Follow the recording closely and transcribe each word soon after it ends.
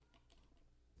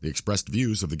The expressed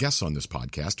views of the guests on this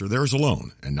podcast are theirs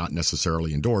alone and not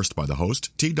necessarily endorsed by the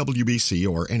host,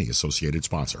 TWBC, or any associated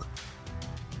sponsor.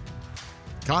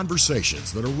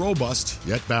 Conversations that are robust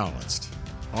yet balanced,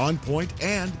 on point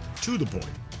and to the point.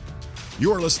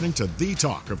 You are listening to the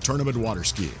talk of tournament water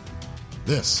skiing.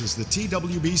 This is the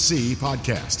TWBC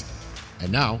podcast.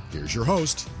 And now, here's your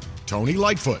host, Tony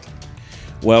Lightfoot.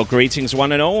 Well, greetings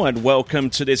one and all, and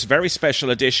welcome to this very special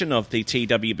edition of the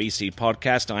TWBC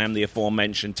podcast. I am the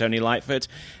aforementioned Tony Lightfoot,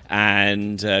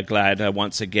 and glad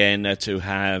once again to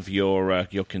have your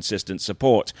consistent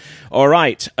support. All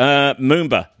right,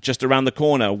 Moomba, just around the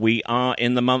corner. We are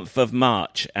in the month of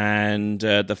March, and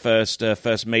the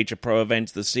first major pro event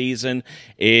of the season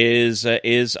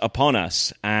is upon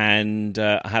us. And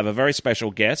I have a very special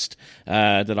guest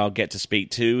that I'll get to speak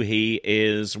to. He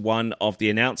is one of the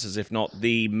announcers, if not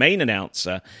the main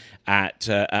announcer at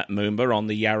Moomba on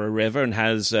the Yarra River, and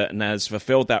has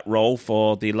fulfilled that role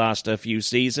for the last few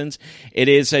seasons. It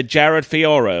is Jared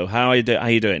Fioro. How are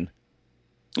you doing?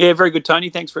 Yeah, very good, Tony.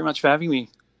 Thanks very much for having me.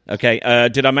 Okay,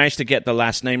 did I manage to get the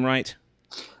last name right?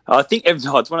 I think it's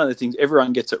one of the things,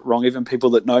 everyone gets it wrong. Even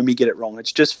people that know me get it wrong.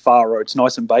 It's just Faro. It's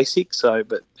nice and basic,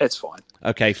 but that's fine.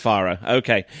 Okay, Faro.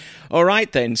 Okay. All right,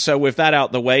 then. So with that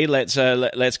out the way, let's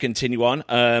continue on.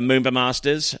 Moomba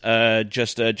Masters,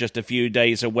 just a few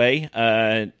days away.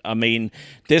 I mean,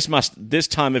 this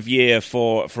time of year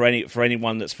for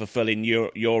anyone that's fulfilling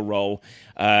your role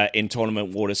in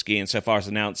tournament water skiing, so far as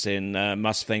announcing,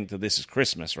 must think that this is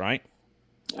Christmas, right?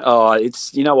 Oh,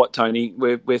 it's, you know what, Tony,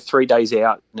 we're 3 days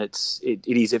out, and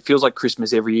it feels like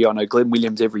Christmas every year. I know Glenn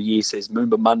Williams every year says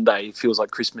Moomba Monday. It feels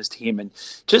like Christmas to him, and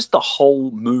just the whole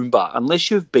Moomba,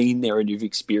 unless you've been there and you've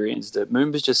experienced it,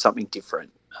 Moomba's just something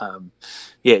different.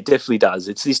 Yeah, it definitely does.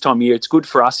 It's this time of year. It's good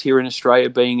for us here in Australia,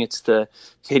 being it's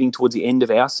heading towards the end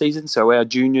of our season, so our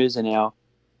juniors and our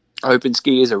open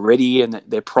skiers are ready and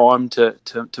they're primed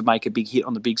to make a big hit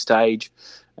on the big stage,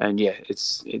 and yeah,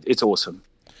 it's awesome.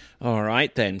 All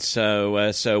right then. So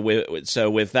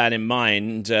with that in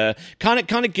mind,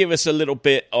 kind of give us a little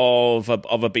bit of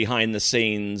a behind the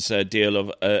scenes deal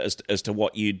of as to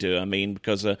what you do. I mean,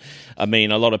 because a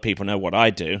lot of people know what I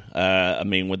do. I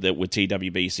mean, with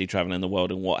TWBC traveling the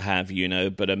world and what have you, know.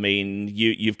 But I mean,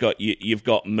 you've got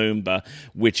Moomba,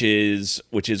 which is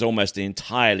almost an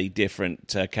entirely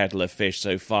different kettle of fish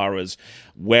so far as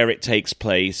where it takes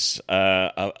place,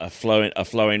 a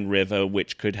flowing river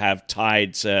which could have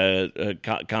tides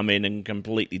come in and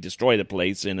completely destroy the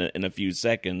place in a few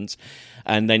seconds,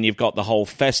 and then you've got the whole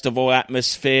festival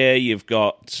atmosphere. You've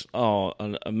got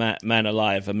a man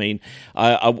alive. I mean,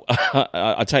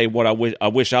 I tell you what, I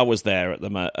wish I was there at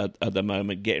the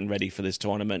moment getting ready for this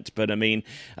tournament. But I mean,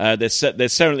 there's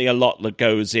certainly a lot that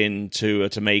goes into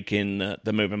making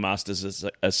the Moomba Masters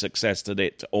a success that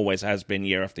it always has been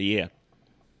year after year.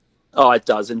 Oh, it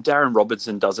does. And Darren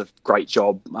Robertson does a great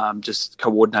job just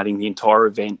coordinating the entire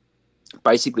event.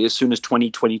 Basically, as soon as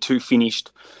 2022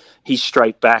 finished, he's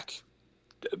straight back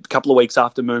a couple of weeks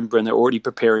after Moomba, and they're already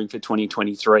preparing for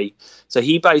 2023. So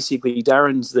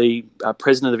Darren's the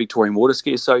president of the Victorian Water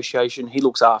Ski Association. He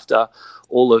looks after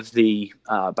all of the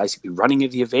basically running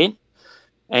of the event.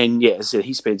 And yeah, so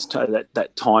he spends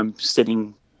that time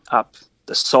setting up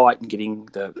the site and getting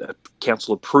the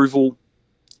council approval.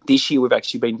 This year, we've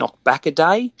actually been knocked back a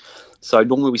day. So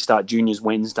normally we start juniors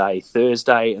Wednesday,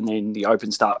 Thursday, and then the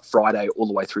open start Friday all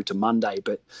the way through to Monday.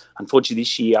 But unfortunately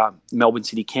this year, Melbourne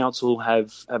City Council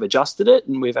have adjusted it,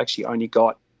 and we've actually only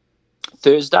got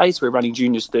Thursdays. We're running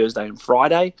juniors Thursday and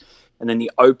Friday, and then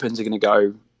the opens are going to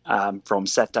go from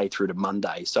Saturday through to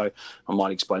Monday. So I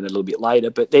might explain that a little bit later.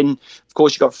 But then, of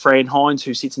course, you've got Fran Hines,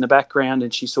 who sits in the background,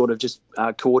 and she sort of just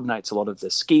coordinates a lot of the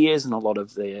skiers and a lot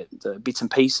of the bits and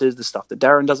pieces, the stuff that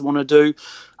Darren doesn't want to do.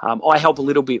 I help a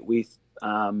little bit with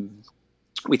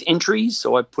entries.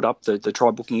 So I put up the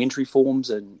try booking entry forms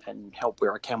and help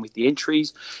where I can with the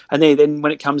entries. And then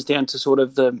when it comes down to sort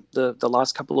of the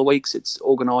last couple of weeks, it's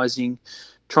organising,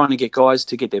 trying to get guys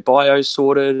to get their bios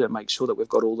sorted and make sure that we've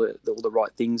got all the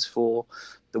right things for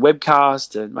the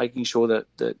webcast, and making sure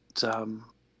that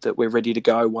we're ready to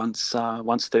go once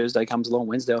Thursday comes along,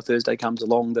 Wednesday or Thursday comes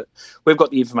along, that we've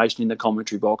got the information in the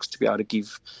commentary box to be able to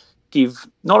give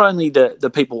not only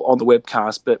the people on the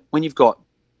webcast, but when you've got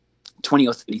 20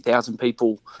 or 30,000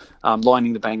 people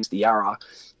lining the banks of the Yarra,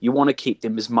 you want to keep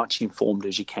them as much informed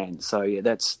as you can. So yeah,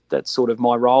 that's sort of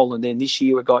my role. And then this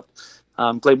year we've got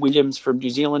Glenn Williams from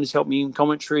New Zealand has helped me in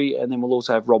commentary, and then we'll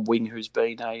also have Rob Wing, who's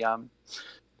been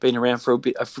around for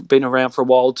a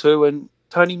while too. And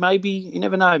Tony, maybe you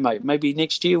never know, mate. Maybe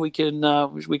next year we can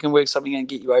work something and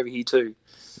get you over here too.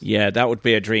 Yeah, that would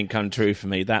be a dream come true for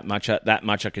me. That much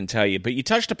I can tell you. But you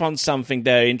touched upon something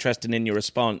there interesting in your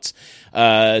response.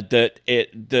 That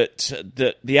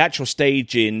the actual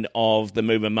staging of the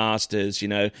Moomba Masters.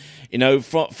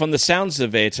 From the sounds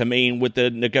of it, I mean, with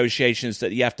the negotiations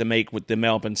that you have to make with the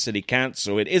Melbourne City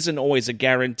Council, it isn't always a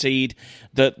guaranteed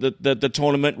that the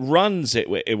tournament runs. It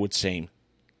would seem.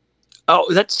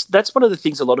 Oh, that's one of the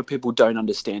things a lot of people don't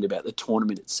understand about the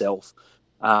tournament itself.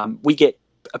 We get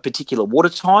a particular water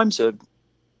time. So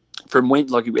from when,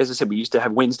 like as I said, we used to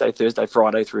have Wednesday, Thursday,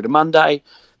 Friday through to Monday.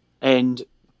 And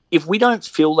if we don't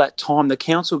fill that time, the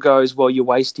council goes, well, you're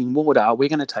wasting water. We're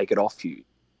going to take it off you.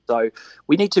 So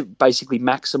we need to basically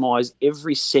maximise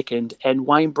every second. And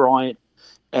Wayne Bryant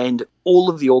and all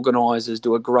of the organisers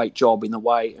do a great job in the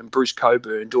way, and Bruce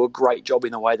Coburn do a great job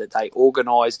in the way that they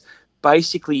organise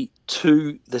basically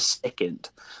to the second.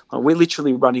 We're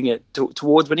literally running it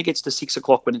towards when it gets to 6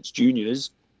 o'clock when it's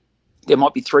juniors. There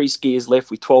might be 3 skiers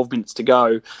left with 12 minutes to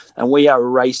go, and we are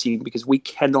racing because we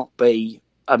cannot be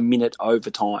a minute over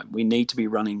time. We need to be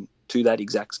running to that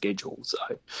exact schedule. So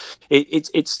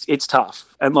it's tough.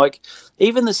 And like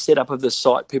even the setup of the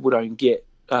site, people don't get.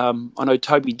 I know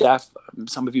Toby Daff.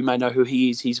 Some of you may know who he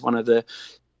is. He's one of the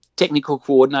technical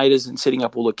coordinators and setting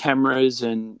up all the cameras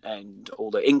and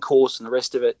all the in-course and the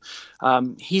rest of it.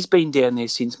 He's been down there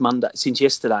since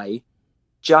yesterday,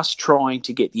 just trying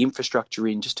to get the infrastructure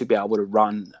in just to be able to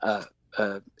run a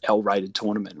L-rated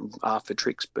tournament for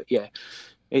tricks. But yeah,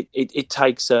 it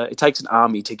takes an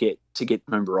army to get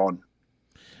Moomba on.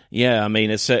 Yeah, I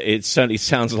mean, it certainly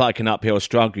sounds like an uphill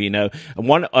struggle, And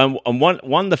one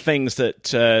of the things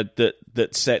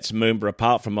that sets Moomba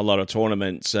apart from a lot of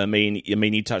tournaments, I mean,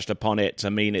 you touched upon it. I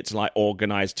mean, it's like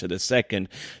organised to the second.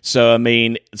 So I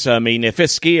mean, if a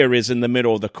skier is in the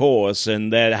middle of the course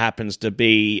and there happens to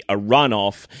be a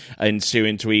runoff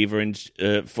ensuing to either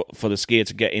for the skier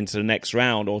to get into the next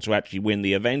round or to actually win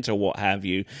the event or what have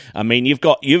you. I mean, you've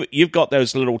got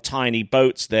those little tiny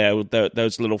boats there,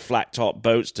 those little flat top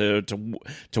boats to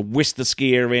whisk the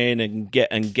skier in and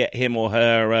get him or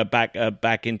her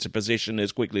back into position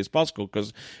as quickly as possible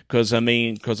because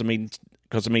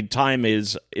time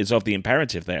is of the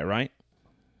imperative there, right?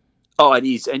 Oh, it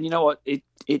is. And you know what? The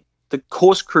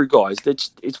course crew guys,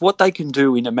 it's what they can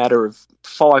do in a matter of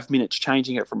 5 minutes,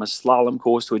 changing it from a slalom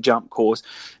course to a jump course.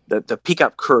 The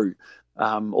pickup crew,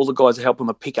 all the guys that help on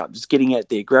the pickup, just getting out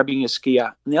there, grabbing a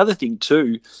skier. And the other thing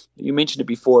too, you mentioned it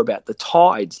before about the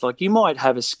tides. Like you might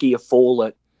have a skier fall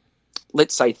at,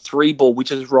 let's say, 3 ball,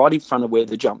 which is right in front of where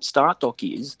the jump start dock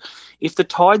is. If the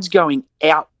tide's going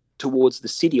out towards the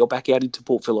city or back out into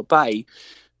Port Phillip Bay,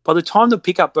 by the time the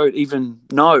pickup boat even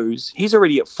knows, he's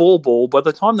already at 4 ball. By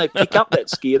the time they pick up that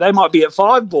skier, they might be at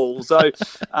 5 ball. So,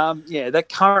 that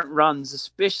current runs,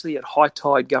 especially at high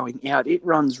tide going out, it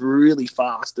runs really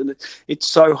fast. And it's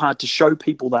so hard to show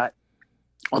people that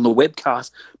on the webcast.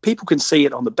 People can see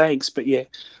it on the banks, but, yeah,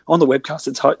 on the webcast,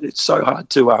 it's so hard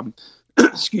to,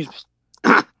 excuse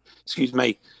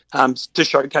me, to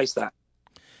showcase that.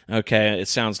 Okay, it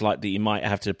sounds like that you might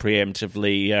have to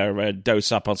preemptively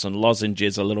dose up on some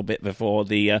lozenges a little bit before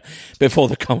the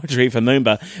commentary for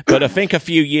Moomba. But I think a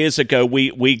few years ago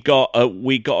we got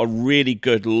a really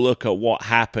good look at what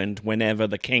happened whenever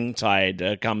the king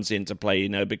tide comes into play.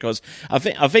 Because I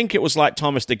think it was like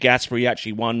Thomas de Gasperi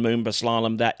actually won Moomba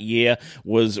slalom that year.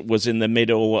 Was in the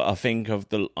middle, I think,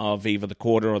 of either the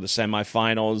quarter or the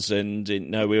semi-finals, and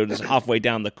we were just halfway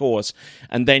down the course,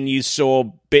 and then you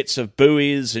saw bits of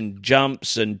buoys and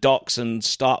jumps and docks and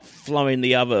start flowing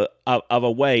the other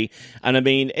way. And I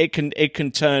mean, it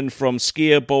can turn from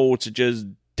skier ball to just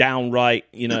downright,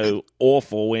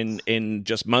 awful in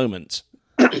just moments.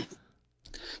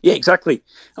 Yeah, exactly.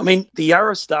 I mean, the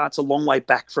Yarra starts a long way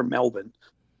back from Melbourne.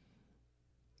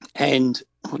 And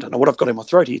I don't know what I've got in my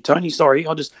throat here, Tony. Sorry,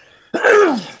 I'll just...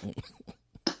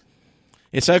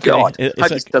 It's okay. God, hope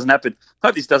this doesn't happen.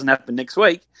 Hope this doesn't happen next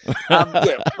week.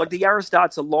 Like the Yarra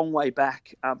starts a long way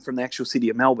back from the actual city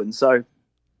of Melbourne. So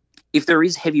if there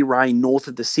is heavy rain north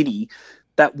of the city,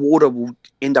 that water will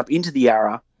end up into the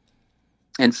Yarra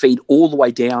and feed all the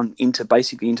way down into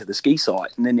the ski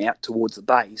site and then out towards the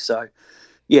bay. So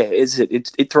yeah,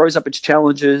 it throws up its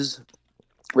challenges.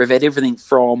 We've had everything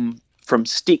from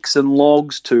sticks and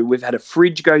logs to we've had a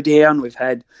fridge go down. We've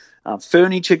had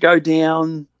furniture go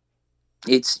down.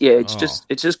 It's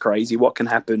just crazy what can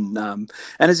happen. And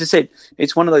as I said,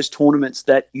 it's one of those tournaments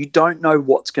that you don't know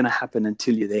what's going to happen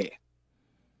until you're there.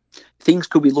 Things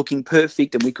could be looking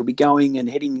perfect and we could be going and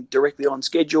heading directly on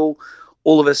schedule.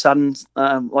 All of a sudden,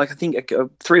 like I think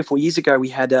 3 or 4 years ago, we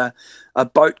had a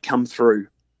boat come through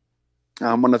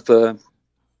one of the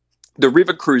the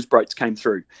river cruise boats came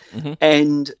through,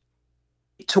 and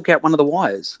it took out one of the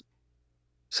wires.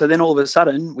 So then all of a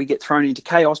sudden we get thrown into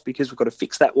chaos because we've got to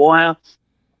fix that wire.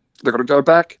 They've got to go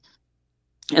back,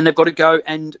 and they've got to go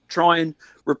and try and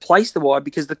replace the wire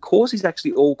because the course is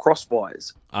actually all cross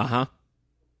wires.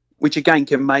 Which again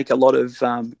can make a lot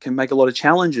of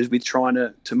challenges with trying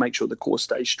to make sure the course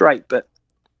stays straight. But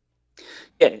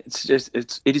yeah, it's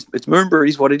Moomba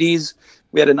is what it is.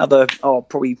 We had another it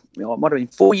might have been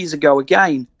 4 years ago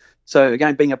again. So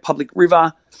again, being a public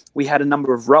river, we had a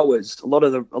number of rowers. A lot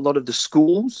of the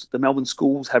schools, the Melbourne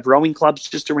schools, have rowing clubs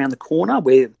just around the corner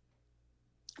where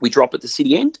we drop at the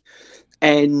city end.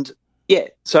 And yeah,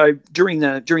 so during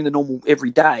the normal every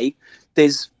day,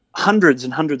 there's hundreds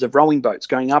and hundreds of rowing boats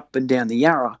going up and down the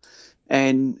Yarra.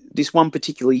 And this one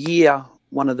particular year,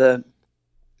 one of the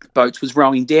boats was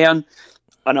rowing down,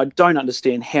 and I don't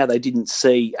understand how they didn't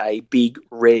see a big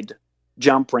red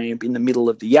jump ramp in the middle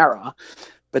of the Yarra,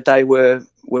 but they were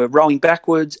rowing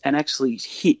backwards and actually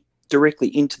hit directly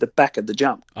into the back of the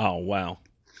jump. Oh, wow.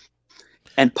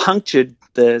 And punctured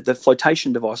the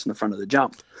flotation device in the front of the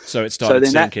jump. So it started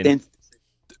sinking.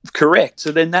 Correct.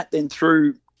 So then that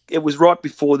threw... It was right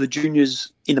before the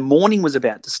juniors in the morning was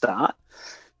about to start.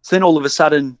 So then all of a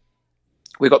sudden,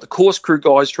 we got the course crew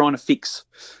guys trying to fix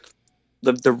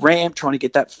the ramp, trying to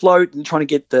get that float and trying to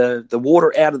get the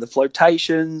water out of the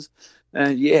flotations.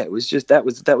 And yeah, it was just that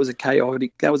was a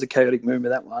chaotic Moomba,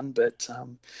 that one. But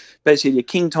basically, your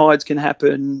king tides can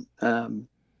happen.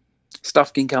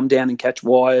 Stuff can come down and catch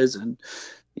wires, and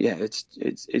yeah,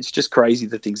 it's just crazy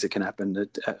the things that can happen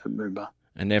at Moomba.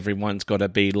 And everyone's got to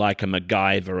be like a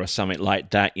MacGyver or something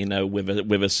like that, you know, with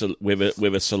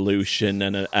a solution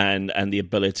and the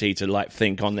ability to like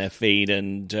think on their feet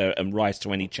and rise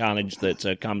to any challenge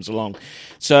that comes along.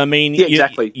 So I mean, yeah,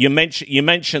 exactly. You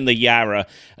mentioned the Yarra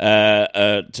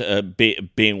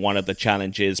being one of the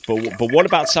challenges, but what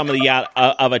about some of the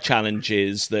other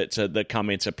challenges that come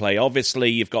into play?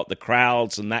 Obviously, you've got the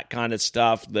crowds and that kind of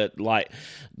stuff that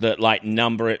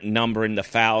number in the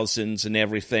thousands and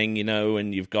everything, you know,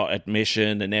 and you've got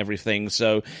admission and everything.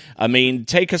 So, I mean,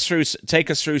 take us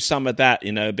through some of that,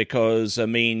 you know, because I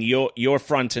mean, you're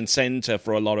front and center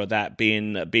for a lot of that,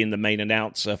 being the main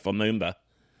announcer for Moomba.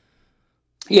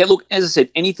 Yeah, look, as I said,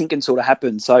 anything can sort of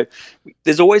happen. So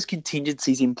there's always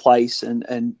contingencies in place,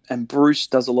 and Bruce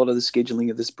does a lot of the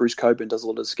scheduling of this. Bruce Coburn does a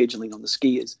lot of the scheduling on the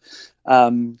skiers.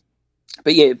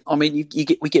 But yeah, I mean,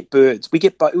 we get birds,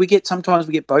 sometimes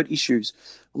we get boat issues.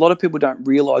 A lot of people don't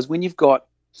realise when you've got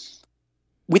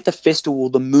with the festival,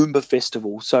 the Moomba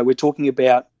Festival. So we're talking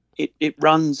about it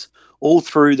runs all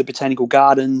through the Botanical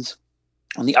Gardens.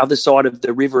 On the other side of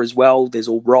the river as well, there's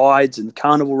all rides and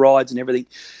carnival rides and everything.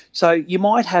 So you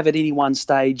might have at any one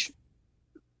stage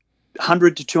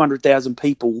 100 to 200,000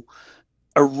 people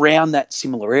around that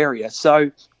similar area.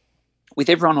 So with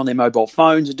everyone on their mobile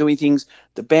phones and doing things,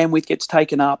 the bandwidth gets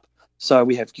taken up. So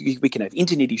we can have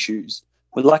internet issues.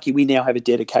 We're lucky we now have a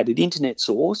dedicated internet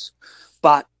source,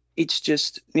 but it's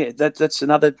just that's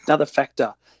another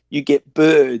factor. You get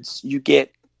birds.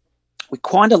 We're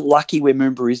kind of lucky where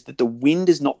Moomba is that the wind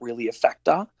is not really a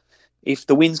factor. If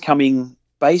the wind's coming,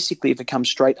 basically, if it comes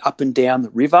straight up and down the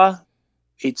river,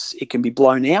 it can be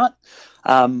blown out,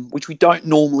 which we don't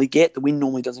normally get. The wind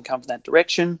normally doesn't come from that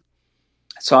direction.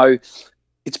 So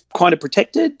it's kind of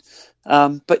protected.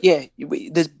 But yeah,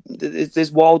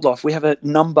 there's wildlife. We have a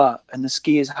number, and the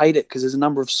skiers hate it because there's a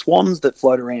number of swans that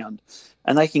float around,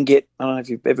 and they can get, I don't know if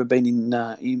you've ever been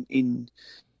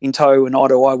in tow and eye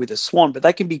to eye with a swan, but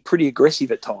they can be pretty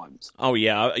aggressive at times. Oh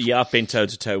yeah, I've been toe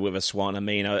to toe with a swan. I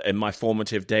mean, in my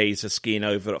formative days of skiing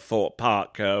over at Fort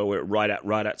Park, we're right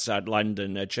outside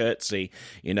London, Chertsey.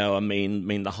 You know, I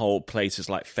mean, the whole place is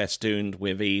like festooned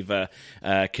with either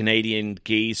Canadian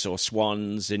geese or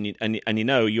swans, and you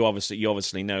know, you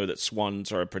obviously know that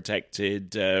swans are a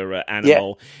protected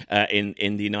animal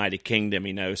in the United Kingdom.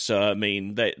 You know, so I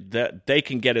mean, they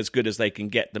can get as good as they can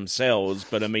get themselves,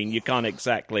 but I mean, you can't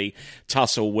exactly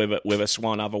tussle with a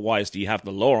swan, otherwise you have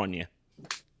the law on you.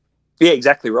 Yeah,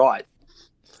 exactly right.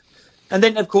 And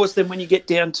then of course when you get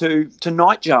down to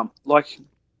night jump, like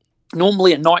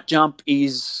normally a night jump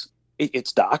it's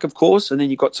dark, of course, and then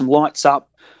you've got some lights up,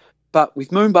 but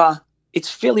with Moomba it's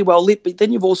fairly well lit, but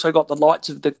then you've also got the lights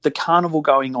of the carnival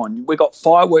going on. We've got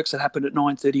fireworks that happen at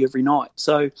 9:30 every night,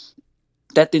 so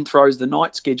that then throws the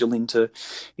night schedule into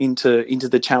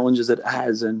the challenges that it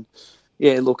has. And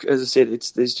yeah, look, as I said,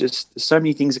 there's so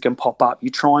many things that can pop up.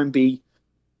 You try and be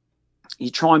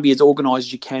as organised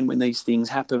as you can when these things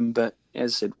happen. But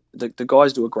as I said, the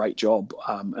guys do a great job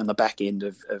on the back end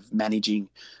of managing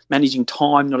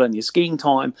time, not only your skiing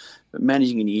time, but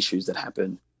managing any issues that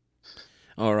happen.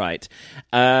 All right.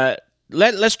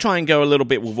 Let's try and go a little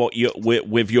bit with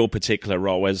with your particular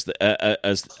role as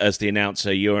the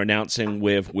announcer. You're announcing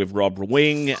with Rob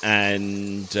Wing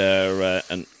and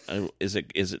is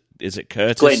it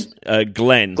Curtis?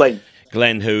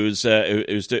 Glenn, who's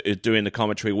doing the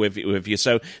commentary with you.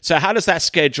 So how does that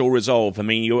schedule resolve? I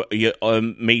mean, you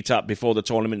meet up before the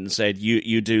tournament and said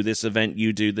you do this event,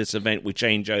 you do this event, we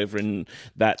change over and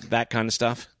that kind of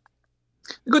stuff.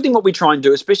 The good thing what we try and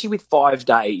do, especially with 5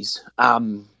 days,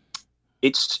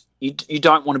 it's you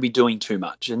don't want to be doing too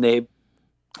much, and they're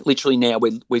literally now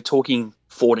we're talking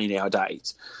 14-hour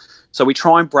days, so we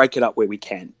try and break it up where we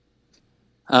can.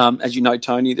 As you know,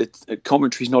 Tony, that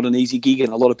commentary is not an easy gig,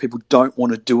 and a lot of people don't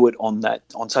want to do it on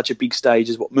such a big stage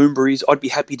as what Moomba is. I'd be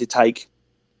happy to take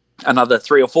another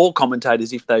 3 or 4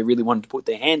 commentators if they really wanted to put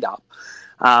their hand up.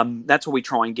 That's where we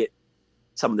try and get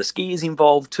some of the skiers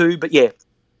involved too. But yeah,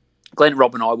 Glenn,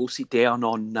 Rob, and I will sit down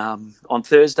on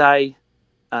Thursday.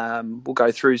 We'll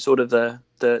go through sort of the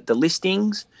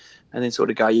listings, and then sort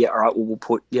of go, yeah, all right, well, we'll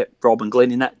put Rob and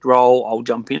Glenn in that role. I'll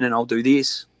jump in and I'll do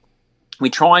this. We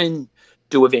try and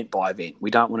do event by event.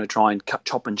 We don't want to try and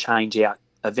chop and change out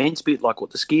events, a bit like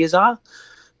what the skiers are.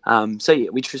 So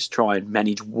yeah, we just try and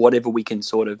manage whatever we can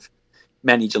sort of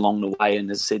manage along the way, and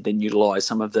as I said, then utilise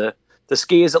some of the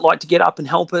skiers that like to get up and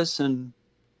help us, and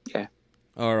yeah.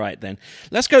 All right, then.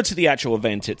 Let's go to the actual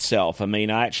event itself. I mean,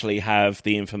 I actually have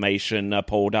the information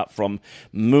pulled up from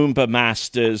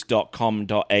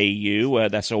moombamasters.com.au.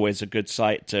 That's always a good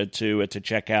site to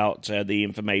check out the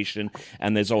information,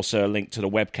 and there's also a link to the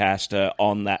webcast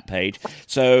on that page.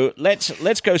 So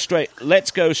let's go straight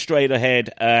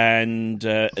ahead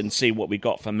and see what we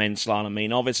got for men's slalom. I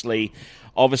mean,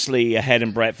 obviously, ahead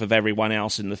and breadth of everyone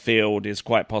else in the field is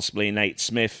quite possibly Nate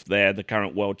Smith there, the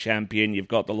current world champion. You've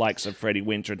got the likes of Freddie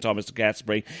Winter and Thomas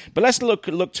Gatsby. But let's look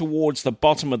towards the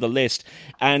bottom of the list,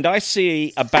 and I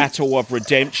see a battle of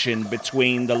redemption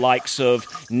between the likes of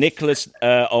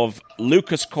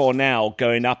Lucas Cornell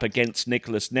going up against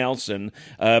Nicholas Nelson.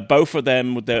 Both of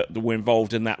them were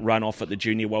involved in that runoff at the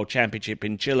Junior World Championship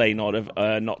in Chile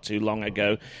not too long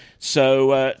ago.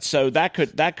 So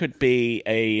that could be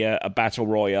a battle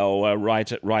royale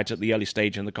right at the early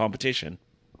stage in the competition.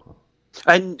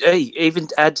 And even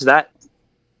to add to that,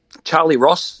 Charlie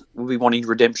Ross will be wanting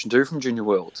redemption too from Junior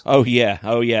World. Oh yeah,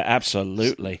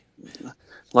 absolutely.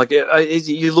 Like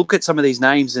you look at some of these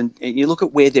names and you look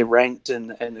at where they're ranked,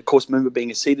 and of course, Moomba being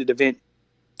a seeded event,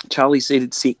 Charlie's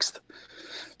seeded 6th,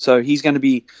 so he's going to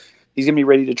be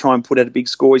ready to try and put out a big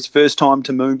score. His first time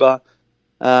to Moomba.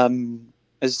 As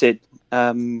I said,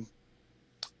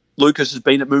 Lucas has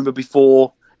been at Moomba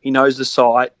before. He knows the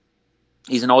site.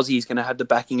 He's an Aussie. He's going to have the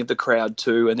backing of the crowd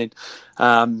too. And then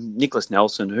Nicholas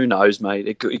Nelson, who knows, mate?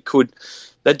 It could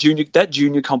that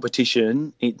junior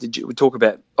competition. We talk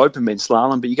about open men's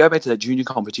slalom, but you go back to that junior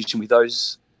competition with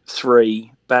those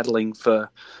 3 battling for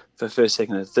first,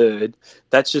 second, and third.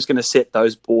 That's just going to set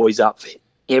those boys up for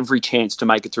every chance to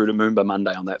make it through to Moomba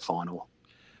Monday on that final.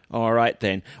 All right,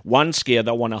 then. One skier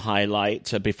that I want to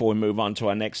highlight before we move on to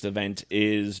our next event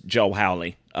is Joel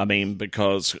Howley. I mean,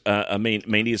 because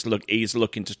he's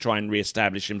looking to try and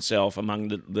reestablish himself among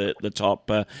the top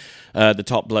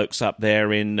blokes up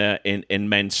there in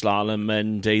men's slalom,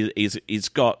 and he's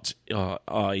got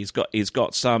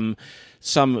some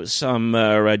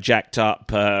jacked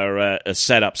up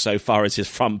setup so far as his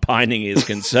front pining is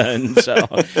concerned. So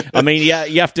I mean,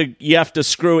 you have to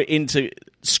screw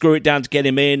it down to get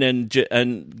him in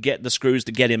and get the screws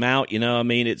to get him out. You know, I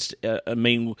mean, it's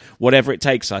whatever it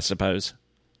takes, I suppose.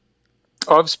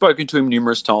 I've spoken to him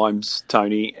numerous times,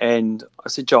 Tony, and I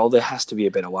said, Joel, there has to be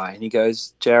a better way. And he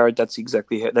goes, Jared, that's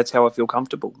how I feel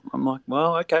comfortable. I'm like,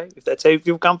 well, okay, if that's how you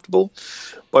feel comfortable,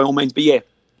 by all means. But yeah,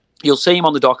 you'll see him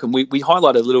on the dock, and we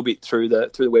highlight a little bit through the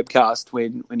webcast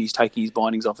when he's taking his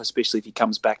bindings off, especially if he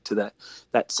comes back to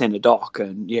that centre dock,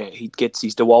 and yeah, he gets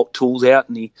his DeWalt tools out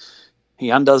and he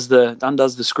undoes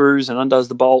the screws and undoes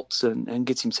the bolts and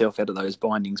gets himself out of those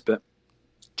bindings. But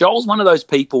Joel's one of those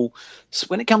people,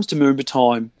 when it comes to Moomba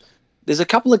time, there's a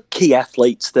couple of key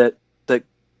athletes that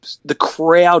the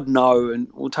crowd know, and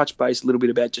we'll touch base a little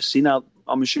bit about Jacinta,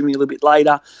 I'm assuming a little bit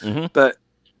later. Mm-hmm. But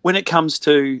when it comes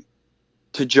to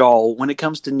Joel, when it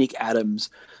comes to Nick Adams,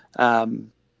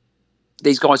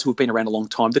 these guys who have been around a long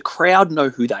time, the crowd know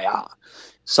who they are.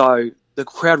 So the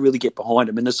crowd really get behind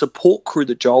him. And the support crew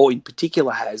that Joel in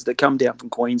particular has that come down from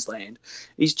Queensland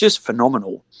is just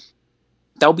phenomenal.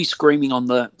 They'll be screaming on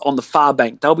the far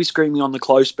bank. They'll be screaming on the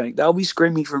close bank. They'll be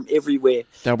screaming from everywhere.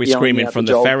 They'll be screaming from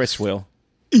the Ferris wheel.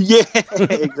 Yeah,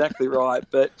 exactly right.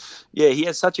 But yeah, he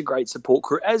has such a great support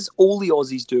crew, as all the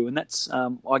Aussies do. And that's,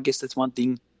 I guess that's one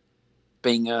thing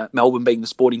Melbourne being the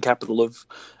sporting capital of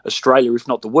Australia, if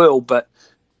not the world. But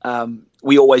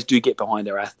we always do get behind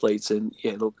our athletes, and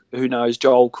yeah, look, who knows?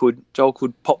 Joel could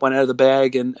pop one out of the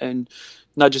bag and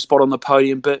nudge a spot on the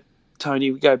podium. But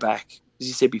Tony, we go back, as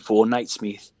you said before, Nate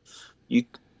Smith.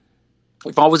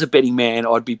 If I was a betting man,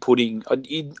 I'd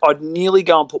nearly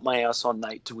go and put my house on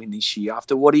Nate to win this year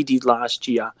after what he did last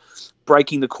year,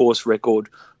 breaking the course record,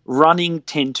 running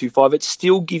 10.25. It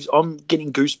still I'm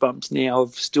getting goosebumps now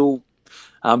of still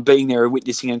being there and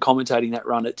witnessing and commentating that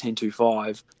run at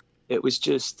 10.25. It was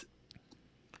just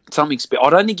something special.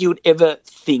 I don't think you would ever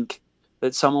think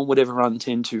that someone would ever run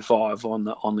 10.25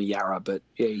 on the Yarra, but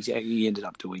yeah, he ended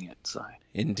up doing it. So.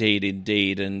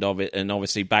 Indeed, and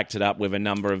obviously backed it up with a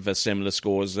number of similar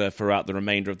scores throughout the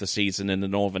remainder of the season in the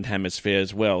Northern Hemisphere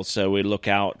as well. So we look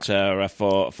out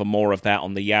for more of that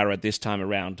on the Yarra this time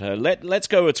around. Let's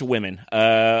go to women.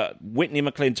 Whitney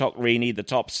McClintock-Reaney, the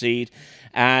top seed,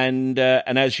 and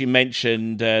as you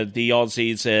mentioned, the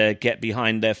Aussies get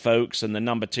behind their folks, and the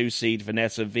number 2 seed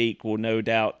Vanessa Veek will no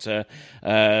doubt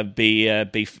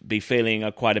be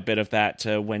feeling quite a bit of that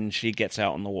when she gets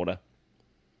out on the water.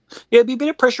 Yeah, there'll be a bit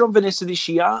of pressure on Vanessa this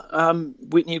year.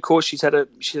 Whitney, of course, she's had a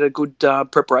good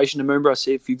preparation to Moomba. I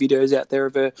see a few videos out there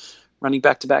of her running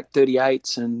back-to-back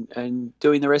 38s and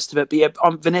doing the rest of it. But yeah,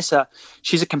 Vanessa,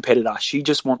 she's a competitor. She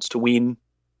just wants to win.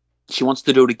 She wants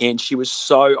to do it again. She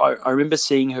was I remember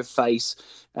seeing her face,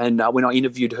 and when I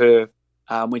interviewed her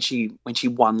when she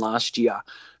won last year,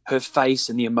 her face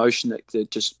and the emotion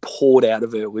that just poured out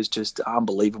of her was just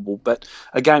unbelievable. But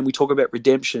again, we talk about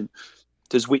redemption.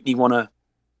 Does Whitney want to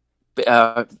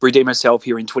redeem herself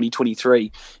here in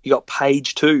 2023? You got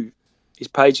Paige 2. Is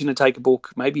Paige going to take a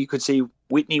book? Maybe you could see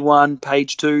Whitney 1,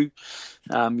 Paige 2.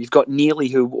 You've got Neely,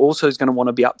 who also is going to want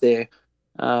to be up there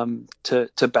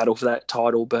to battle for that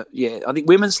title. But yeah, I think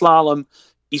women's slalom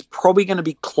is probably going to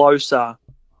be closer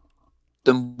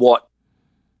than what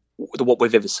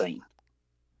we've ever seen.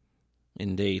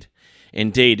 Indeed,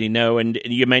 and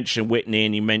you mentioned Whitney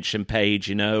and you mentioned Paige,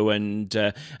 and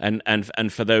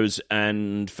for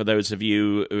those of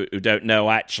you who don't know,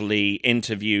 actually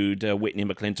interviewed Whitney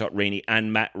McClintock-Reaney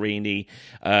and Matt Reaney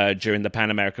during the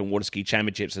Pan American Water Ski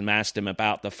Championships and asked him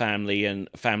about the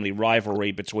family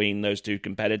rivalry between those two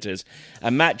competitors.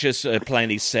 And Matt just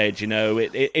plainly said,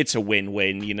 it's a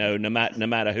win-win. No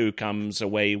matter who comes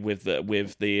away with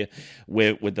the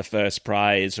first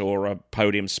prize or a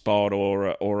podium spot or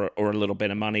a little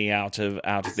bit of money out of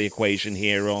the equation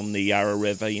here on the Yarra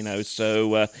River,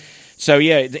 So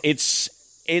yeah,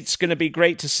 it's going to be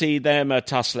great to see them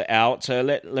tussle it out.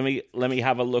 Let me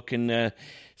have a look and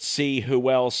see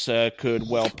who else could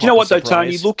well. Do you know what though,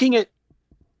 Tony? Looking at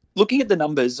the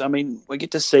numbers, I mean, we get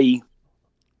to see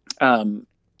a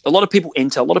lot of people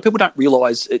enter. A lot of people don't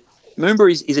realise it.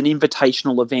 Moomba is an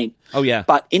invitational event. Oh, yeah.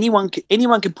 But anyone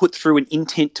can put through an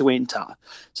intent to enter.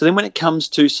 So then when it comes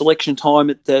to selection time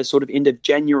at the sort of end of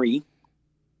January,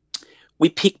 we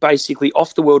pick basically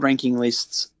off the world ranking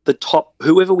lists the top,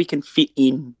 whoever we can fit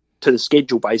in to the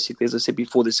schedule, basically. As I said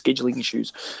before, there's scheduling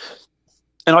issues.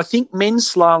 And I think men's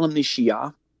slalom this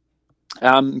year,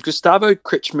 Gustavo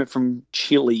Kretschmer from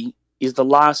Chile is the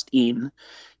last in.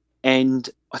 And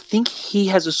I think he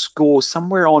has a score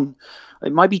somewhere on...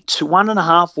 It might be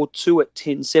 1.5 or 2 at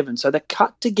 10.7. So the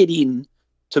cut to get in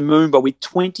to Moomba with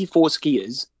 24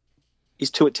 skiers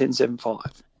is 2 at 10.75.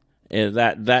 Yeah,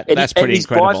 that's pretty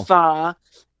incredible.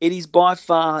 It is by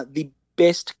far the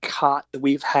best cut that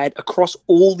we've had across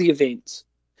all the events.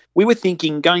 We were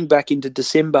thinking, going back into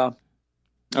December,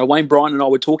 Wayne Bryant and I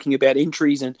were talking about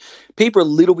entries, and people are a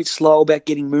little bit slow about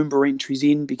getting Moomba entries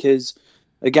in because,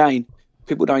 again,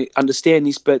 people don't understand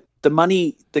this, but the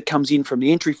money that comes in from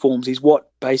the entry forms is what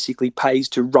basically pays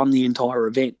to run the entire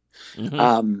event.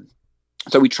 Mm-hmm.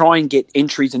 So we try and get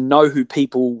entries and know who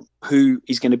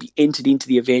is going to be entered into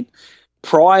the event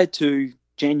prior to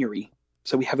January.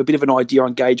 So we have a bit of an idea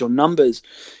on gauge on numbers.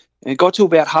 And it got to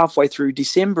about halfway through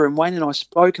December, and Wayne and I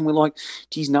spoke, and we're like,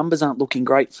 geez, numbers aren't looking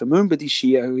great for Moomba this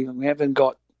year. We haven't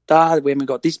got that, we haven't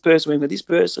got this person, we haven't got this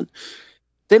person.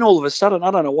 Then all of a sudden, I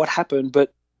don't know what happened,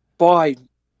 but by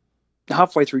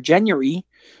halfway through January,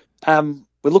 we're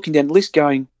looking down the list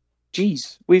going,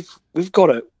 geez, we've got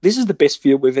it. This is the best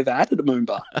field we've ever had at a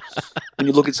Moomba. When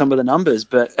you look at some of the numbers,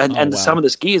 and some of the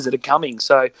skiers that are coming.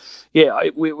 So, yeah,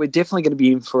 we're definitely going to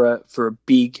be in for a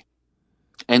big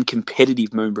and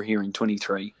competitive Moomba here in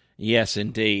 23. Yes,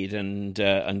 indeed, and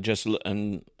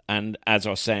And as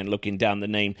I was saying, looking down the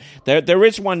name, there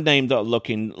is one name that I'm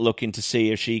looking to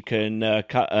see if she can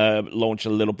launch a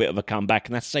little bit of a comeback,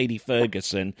 and that's Sadie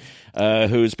Ferguson,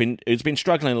 who's been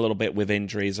struggling a little bit with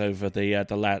injuries over the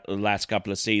last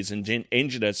couple of seasons.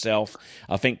 Injured herself,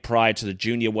 I think, prior to the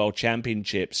Junior World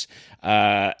Championships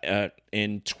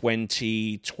in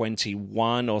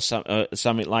 2021 or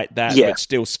something like that, but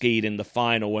still skied in the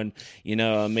final. And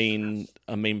I mean,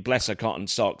 bless her cotton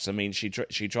socks. I mean, she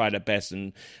tried her best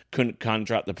and couldn't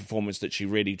conjure up the performance that she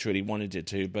really truly wanted it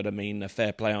to. But I mean, a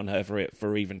fair play on her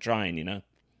for even trying.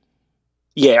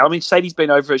 Yeah, I mean, Sadie's been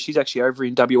over. She's actually over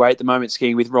in WA at the moment,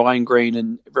 skiing with Ryan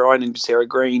and Sarah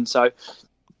Green. So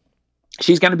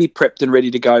she's going to be prepped and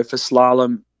ready to go for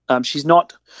slalom. She's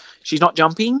not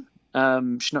jumping.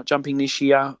 She's not jumping this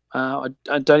year. I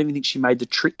don't even think she made the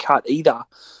trick cut either.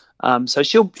 So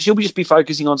she'll just be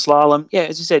focusing on slalom. Yeah,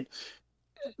 as I said,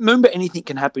 remember, anything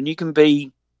can happen. You can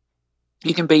be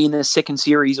in the second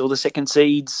series or the second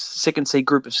seed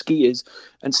group of skiers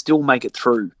and still make it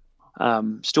through.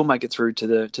 Still make it through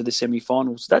to the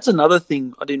semi-finals. That's another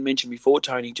thing I didn't mention before,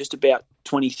 Tony. Just about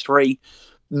 23.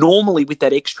 Normally, with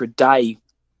that extra day,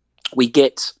 we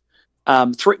get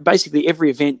three. Basically, every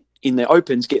event in the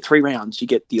Opens get 3 rounds. You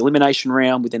get the elimination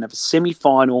round, we then have a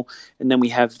semi-final, and then we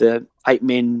have the 8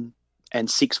 men and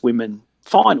 6 women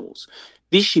finals.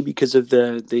 This year, because of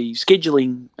the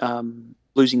scheduling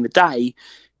losing the day,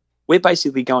 we're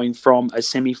basically going from a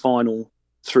semi-final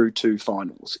through to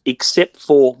finals, except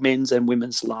for men's and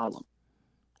women's slalom.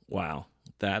 Wow,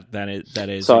 that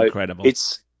is so incredible.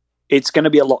 It's going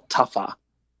to be a lot tougher.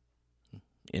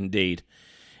 Indeed.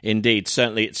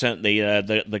 Certainly,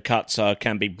 the cuts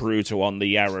can be brutal on the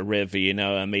Yarra River.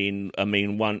 I mean,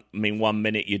 one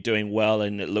minute you're doing well,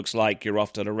 and it looks like you're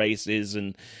off to the races,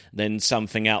 and then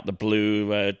something out the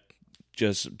blue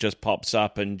just pops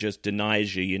up and just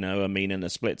denies you. I mean, in a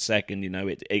split second,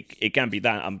 it can be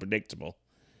that unpredictable.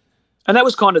 And that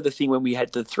was kind of the thing when we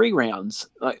had the 3 rounds.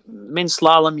 Like men's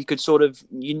slalom, you could sort of,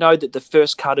 that the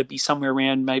first cut would be somewhere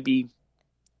around maybe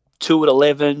 2 at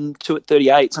 11, 2 at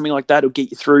 38, something like that will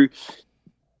get you through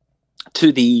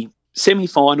to the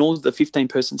semi-finals, the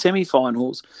 15-person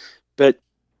semi-finals. But,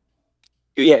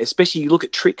 yeah, especially you look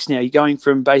at tricks now. You're going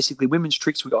from basically women's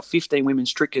tricks. We've got 15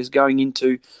 women's trickers going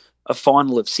into a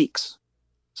final of 6.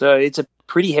 So it's a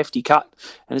pretty hefty cut.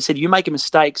 And I said, you make a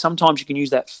mistake, sometimes you can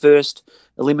use that first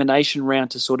elimination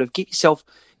round to sort of get yourself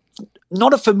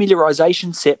not a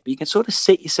familiarization set, but you can sort of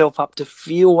set yourself up to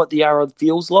feel what the Yarra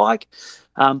feels like.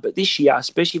 But this year,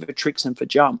 especially for tricks and for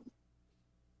jump,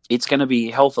 it's going to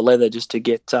be hell for leather just to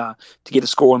get a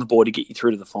score on the board to get you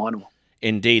through to the final.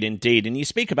 Indeed. And you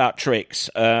speak about tricks.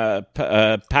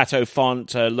 Pat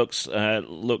O'Font looks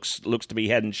to be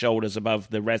head and shoulders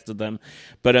above the rest of them.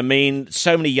 But I mean,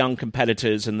 so many young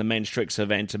competitors in the men's tricks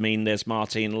event. I mean, there's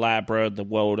Martin Labra, the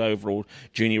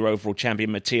junior overall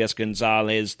champion, Matias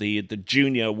Gonzalez, the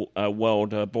junior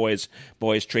world boys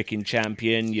tricking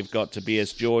champion. You've got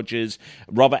Tobias Georges,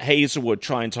 Robert Hazelwood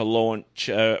trying to relaunch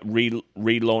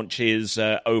his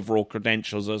overall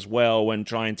credentials as well, and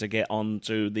trying to get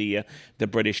onto the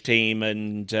British team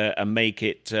and make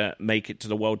it to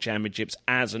the World Championships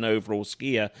as an overall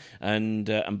skier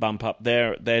and bump up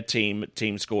their team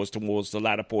scores towards the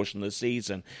latter portion of the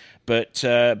season. But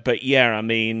yeah, I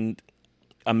mean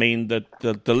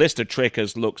the list of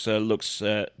trickers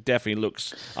definitely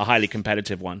looks a highly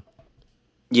competitive one.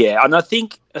 Yeah, and I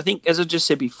think as I just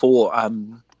said before,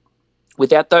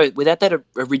 without that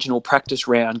original practice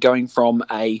round, going from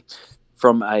a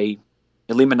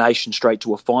elimination straight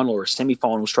to a final or a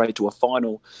semi-final straight to a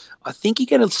final, I think you're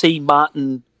going to see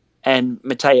Martin and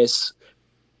Matthias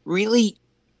really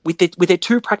with their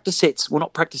 2 practice sets, well,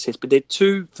 not practice sets, but their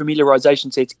 2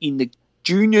 familiarization sets in the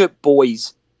junior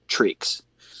boys tricks,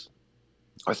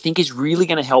 I think is really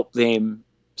going to help them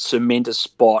cement a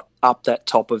spot up the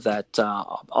top of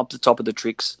the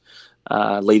tricks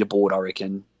leaderboard, I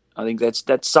reckon. I think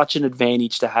that's such an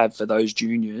advantage to have for those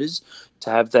juniors to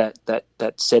have that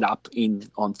set up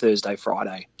on Thursday,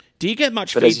 Friday. Do you get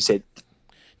much? But as you said,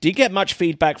 do you get much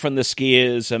feedback from the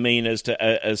skiers? I mean, as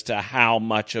to how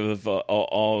much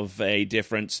of a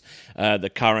difference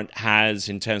the current has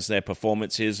in terms of their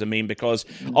performances? I mean, because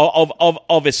of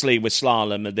obviously with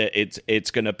slalom,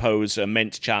 it's going to pose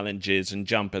immense challenges and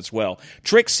jump as well.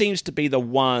 Trick seems to be the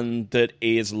one that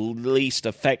is least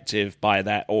effective by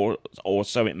that, or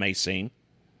so it may seem.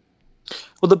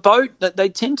 Well, the boat, they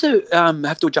tend to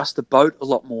have to adjust the boat a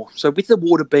lot more. So with the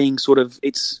water being sort of,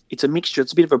 it's a mixture.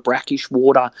 It's a bit of a brackish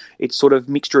water. It's sort of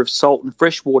mixture of salt and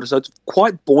fresh water. So it's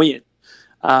quite buoyant.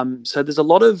 So there's a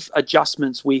lot of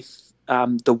adjustments with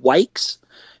the wakes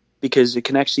because it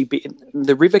can actually be,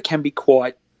 the river can be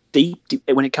quite deep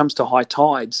when it comes to high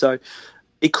tide. So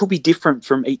it could be different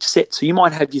from each set. So you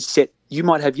might have your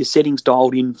settings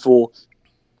dialed in for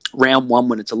round one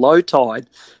when it's a low tide,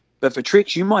 but for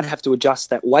tricks you might have to adjust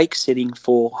that wake setting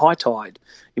for high tide.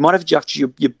 You might have to adjust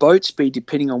your boat speed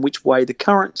depending on which way the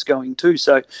current's going too.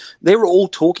 So they're all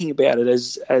talking about it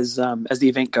as the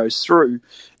event goes through.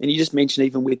 And you just mentioned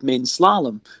even with men's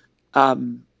slalom,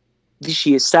 this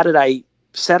year Saturday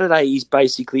is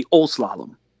basically all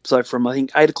slalom. So from I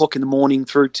think 8 o'clock in the morning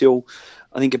through till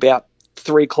I think about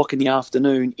 3 o'clock in the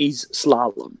afternoon is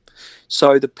slalom.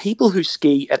 So the people who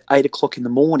ski at 8 o'clock in the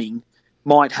morning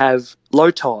might have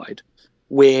low tide,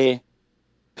 where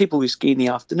people who ski in the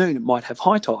afternoon might have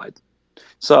high tide.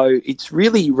 So it's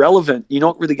really irrelevant. You're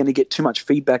not really going to get too much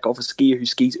feedback off a skier who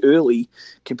skis early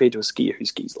compared to a skier who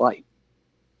skis late.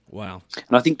 Wow.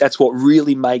 And I think that's what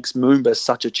really makes Moomba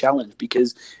such a challenge,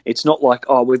 because it's not like,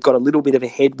 oh, we've got a little bit of a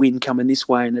headwind coming this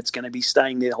way and it's going to be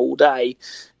staying there all day.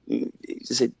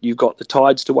 You've got the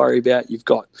tides to worry about, you've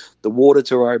got the water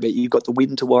to worry about, you've got the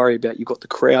wind to worry about, you've got the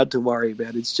crowd to worry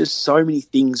about. It's just so many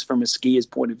things from a skier's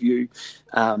point of view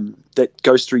that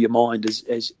goes through your mind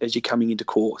as you're coming into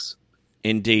course.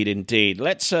 Indeed.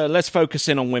 Let's focus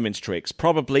in on women's tricks.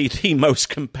 Probably the most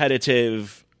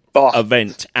competitive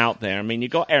event out there. I mean, you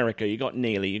got Erica, you got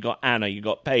Neely, you got Anna, you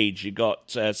got Paige, you got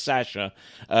Sasha,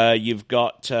 you've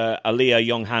got Aliyah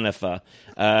Young-Hanifa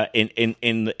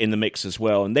in the mix as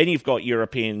well, and then you've got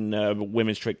European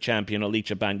women's trick champion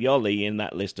Alicia Bagnoli in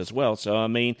that list as well. So I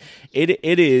mean, it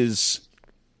is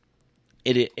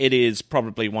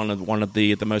probably one of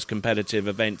the most competitive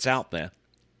events out there.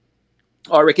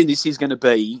 I reckon this is going to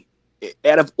be,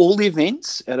 out of all the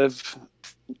events, out of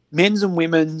men's and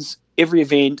women's, every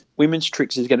event, women's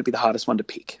tricks is going to be the hardest one to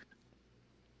pick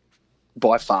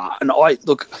by far. And I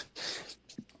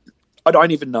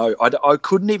don't even know. I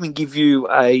couldn't even give you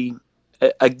a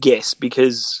guess,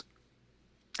 because,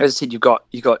 as I said, you've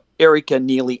got Erica,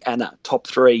 Neely, Anna, top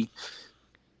three,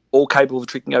 all capable of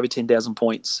tricking over 10,000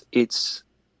 points. It's.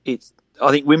 I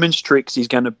think women's tricks is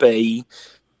going to be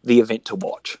the event to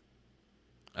watch.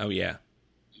 Oh yeah.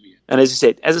 And as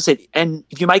I said, and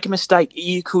if you make a mistake,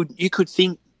 you could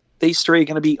think these three are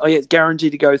going to be, it's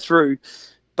guaranteed to go through.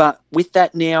 But with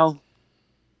that now,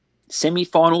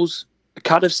 semi-finals, a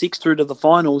cut of 6 through to the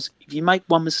finals, if you make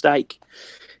one mistake,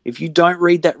 if you don't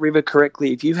read that river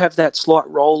correctly, if you have that slight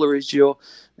roller as you're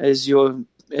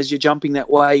jumping that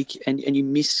wake and you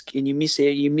miss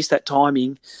that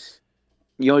timing,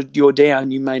 you're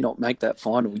down. You may not make that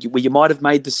final. You might have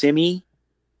made the semi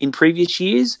in previous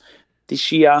years.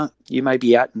 This year, you may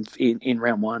be out in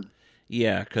round one.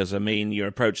 Yeah, because I mean, you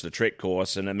approach the trick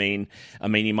course, and I mean,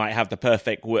 you might have the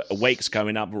perfect wakes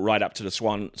coming up right up to the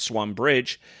Swan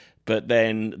Bridge, but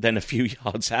then a few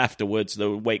yards afterwards, the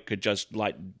wake could just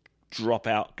like drop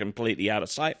out completely out of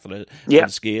sight for the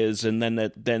skiers, and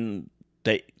then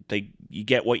you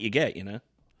get what you get, you know.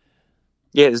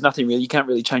 Yeah, there's nothing really. You can't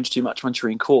really change too much once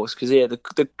you're in course, because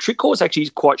the trick course actually is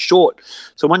quite short.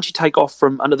 So once you take off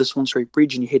from under the Swan Street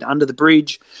Bridge and you head under the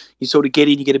bridge, you sort of get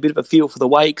in. You get a bit of a feel for the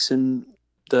wakes, and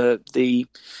the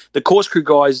course crew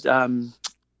guys,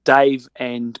 Dave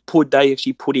and Pud, they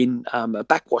actually put in a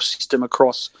backwash system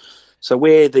across. So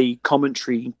where the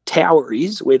commentary tower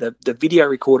is, where the video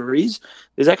recorder is,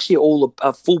 there's actually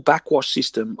a full backwash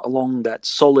system along that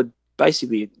solid.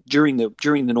 Basically, during the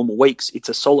normal weeks, it's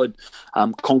a solid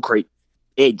concrete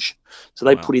edge. So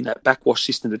they put in that backwash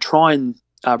system to try and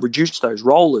reduce those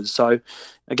rollers. So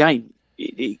again,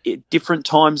 at different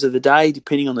times of the day,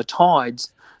 depending on the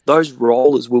tides, those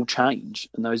rollers will change,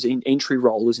 and those entry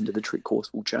rollers into the trick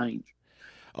course will change.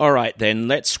 All right, then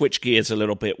let's switch gears a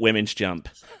little bit. Women's jump.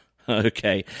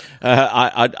 Okay,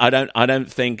 I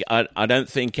don't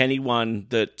think anyone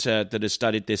that has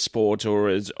studied this sport or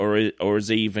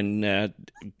has even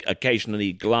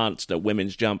occasionally glanced at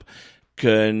women's jump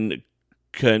can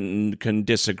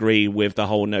disagree with the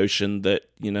whole notion that,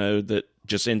 you know, that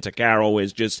Jacinta Carroll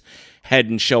is just head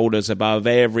and shoulders above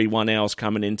everyone else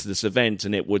coming into this event,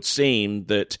 and it would seem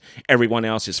that everyone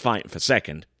else is fighting for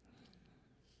second.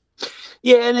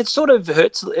 Yeah, and it sort of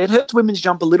hurts. It hurts women's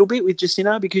jump a little bit with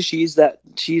Jacinta, because she is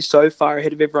so far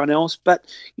ahead of everyone else.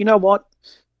 But you know what?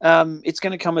 It's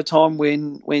going to come a time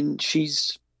when she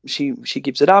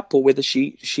gives it up, or whether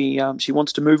she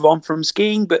wants to move on from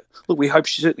skiing. But look,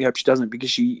 certainly hope she doesn't, because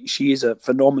she is a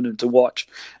phenomenon to watch,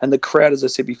 and the crowd, as I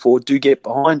said before, do get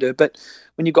behind her. But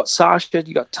when you've got Sasha,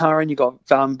 you got Tara, and you got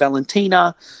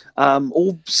Valentina,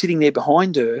 all sitting there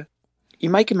behind her. You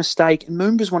make a mistake, and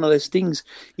Moomba's one of those things.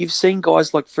 You've seen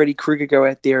guys like Freddie Krueger go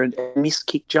out there and miss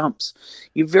kick jumps.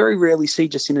 You very rarely see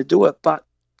Jacinta do it, but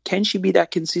can she be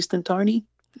that consistent, Tony?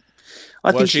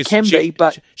 I think she can be,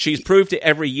 but she's proved it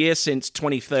every year since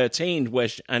 2013,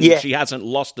 she hasn't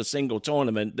lost a single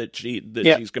tournament that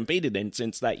she's competed in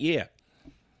since that year.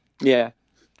 Yeah,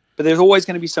 but there's always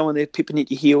going to be someone there pipping at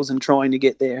your heels and trying to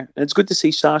get there. And it's good to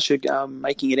see Sasha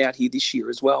making it out here this year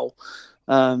as well.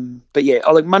 But yeah,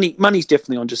 money's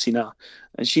definitely on Jacinta,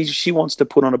 and she wants to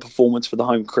put on a performance for the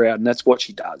home crowd, and that's what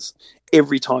she does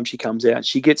every time she comes out.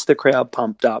 She gets the crowd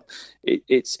pumped up.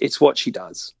 It's what she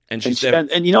does. And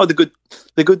you know the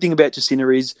good thing about Jacinta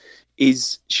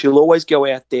is she'll always go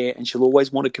out there and she'll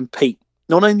always want to compete,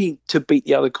 not only to beat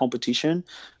the other competition,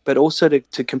 but also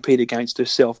to compete against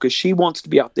herself, because she wants to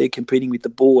be up there competing with the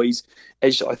boys,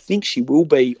 as I think she will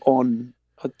be on.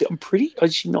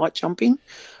 Is she night jumping?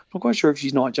 I'm not quite sure if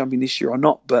she's night jumping this year or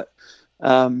not, but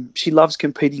she loves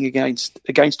competing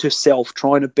against herself,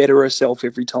 trying to better herself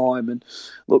every time. And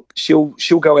look, she'll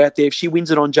go out there. If she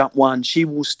wins it on jump 1, she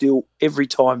will still every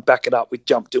time back it up with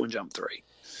jump 2 and jump 3.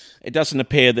 It doesn't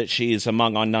appear that she is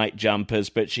among our night jumpers,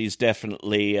 but she's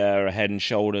definitely head and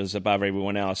shoulders above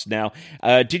everyone else. Now,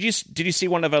 did you see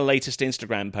one of her latest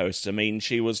Instagram posts? I mean,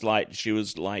 she was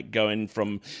like going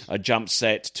from a jump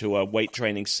set to a weight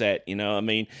training set. You know, I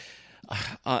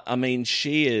mean,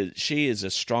 she is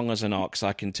as strong as an ox,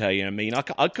 I can tell you. I mean,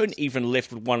 I couldn't even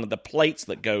lift one of the plates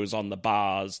that goes on the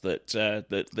bars that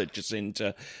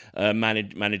Jacinta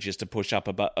manages to push up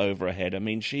over her head. I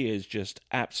mean, she is just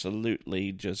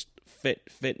absolutely just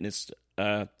fitness,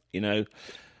 right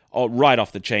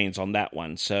off the chains on that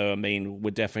one. So, I mean,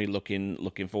 we're definitely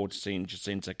looking forward to seeing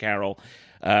Jacinta Carroll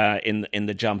in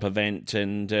the jump event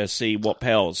and see what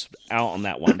pales out on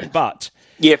that one. But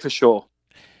yeah, for sure.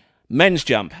 Men's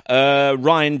jump,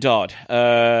 Ryan Dodd.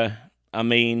 I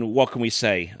mean, what can we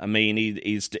say? I mean,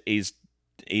 he's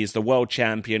the world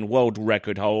champion, world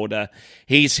record holder.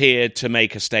 He's here to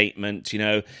make a statement,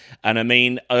 And I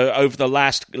mean, over the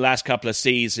last couple of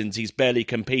seasons, he's barely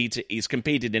competed. He's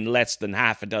competed in less than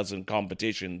half a dozen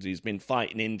competitions. He's been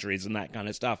fighting injuries and that kind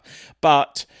of stuff.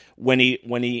 But when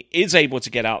he is able to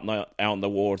get out in the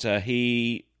water,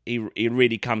 he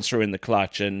really comes through in the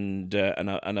clutch, and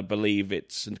I believe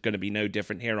it's going to be no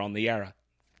different here on the Yarra.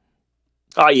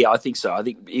 Oh yeah, I think so. I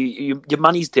think your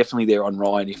money's definitely there on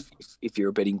Ryan if you're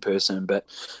a betting person, but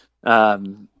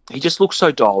he just looks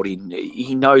so dialed in.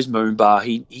 He knows Moomba.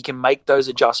 He can make those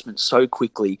adjustments so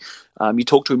quickly. You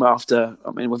talk to him after.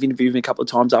 I mean, we've interviewed him a couple of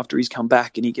times after he's come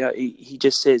back, and he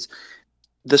just says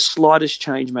the slightest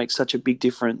change makes such a big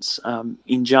difference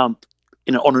in jump.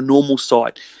 On a normal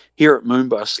site. Here at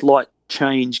Moomba, a slight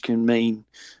change can mean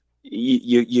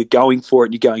you're going for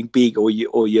it, you're going big, or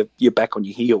you're back on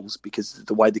your heels because of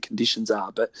the way the conditions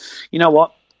are. But you know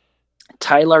what?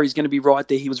 Taylor is going to be right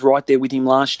there. He was right there with him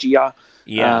last year.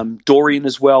 Yeah. Dorian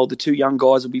as well. The two young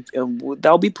guys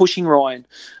they'll be pushing Ryan.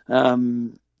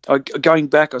 Going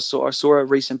back, I saw a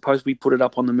recent post. We put it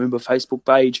up on the Moomba Facebook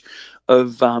page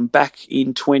of back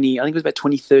in I think it was about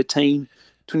 2013,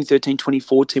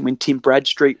 2014, when Tim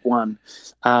Bradstreet won.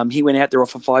 He went out there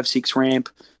off a 5.6 ramp,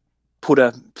 put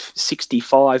a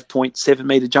 65.7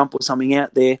 metre jump or something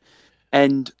out there,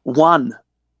 and won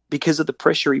because of the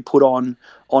pressure he put on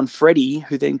Freddie,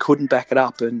 who then couldn't back it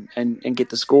up and get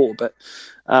the score. But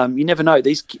you never know.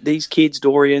 These kids,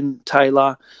 Dorian,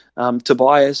 Taylor,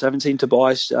 Tobias, I haven't seen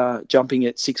Tobias jumping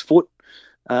at 6 foot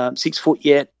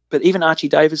yet. But even Archie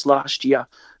Davis last year,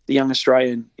 the young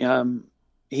Australian,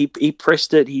 he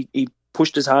pressed it. He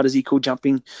pushed as hard as he could,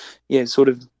 jumping, sort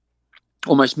of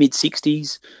almost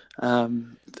mid-60s.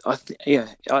 I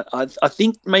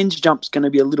think men's jump's going to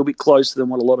be a little bit closer than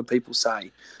what a lot of people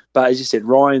say. But as you said,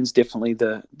 Ryan's definitely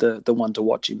the one to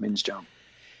watch in men's jump.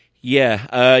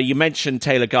 Yeah, you mentioned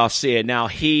Taylor Garcia. Now,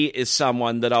 he is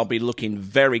someone that I'll be looking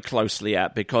very closely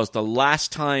at because the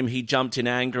last time he jumped in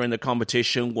anger in the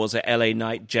competition was at LA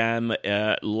Night Jam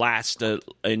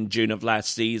in June of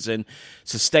last season.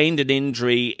 Sustained an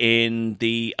injury in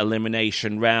the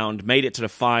elimination round, made it to the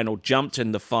final, jumped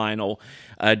in the final,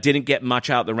 didn't get much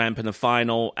out the ramp in the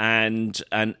final, and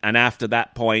after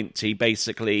that point, he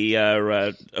basically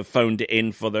phoned it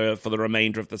in for the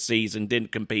remainder of the season,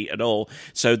 didn't compete at all.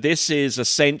 So this is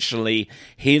essentially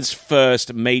his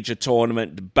first major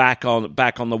tournament back on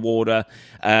the water,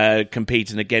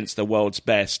 competing against the world's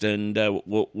best, and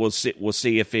we'll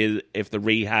see if the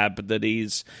rehab that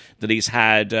he's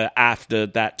had after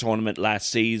that tournament last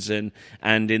season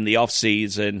and in the off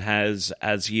season has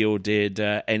yielded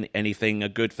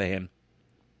anything good for him.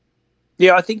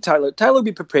 Yeah, I think Taylor will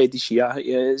be prepared this year.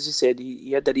 Yeah, as you said,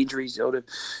 he had that injury sort of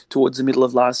towards the middle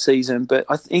of last season, but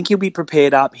I think he'll be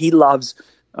prepared up. He loves.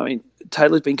 I mean,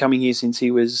 Taylor's been coming here since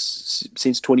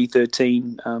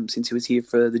 2013, since he was here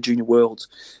for the Junior Worlds,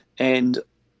 and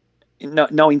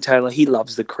knowing Taylor, he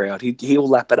loves the crowd. He'll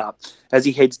lap it up as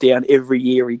he heads down every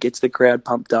year. He gets the crowd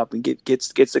pumped up and gets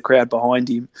the crowd behind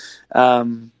him.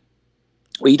 Well,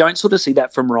 you don't sort of see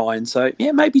that from Ryan. So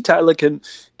yeah, maybe Taylor can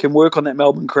work on that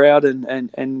Melbourne crowd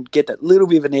and get that little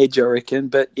bit of an edge, I reckon.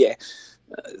 But yeah.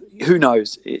 Who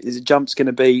knows? Men's jump's going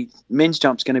to be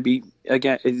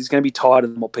again. It's going to be tighter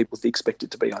than what people expect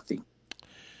it to be, I think.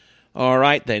 All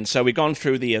right, then. So we've gone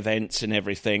through the events and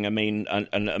everything. I mean,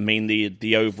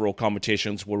 the overall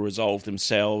competitions will resolve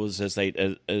themselves as they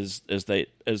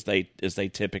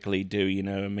typically do. You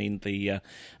know, the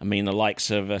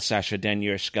likes of Sasha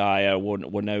Denyer-Skaya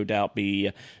will no doubt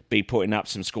be putting up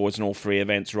some scores in all three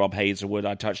events. Rob Hazelwood,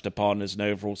 I touched upon as an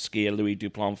overall skier. Louis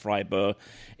Duplan-Freiburg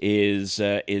is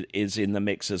in the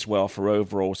mix as well for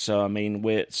overall. So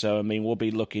we'll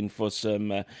be looking for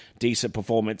some decent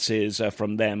performances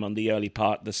from them on the early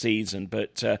part of the season.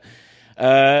 But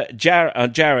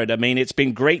Jared, I mean, it's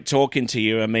been great talking to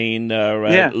you. I mean,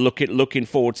 looking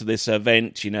forward to this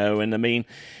event, you know, and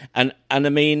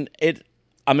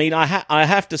I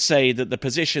have to say that the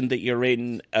position that you're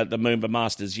in at the Moomba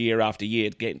Masters year after year,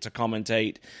 getting to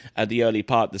commentate at the early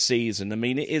part of the season, I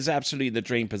mean, it is absolutely the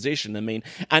dream position. I mean,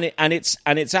 and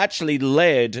it's actually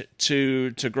led to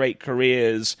great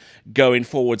careers going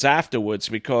forwards afterwards,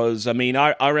 because I mean,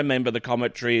 I remember the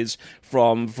commentaries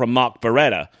from Mark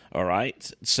Beretta. All right,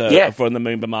 so from the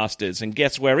Moomba Masters, and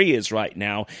guess where he is right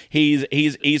now?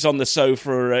 He's on the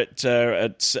sofa at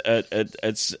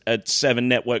 7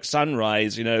 Network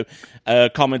Sunrise, you know,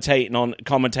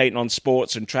 commentating on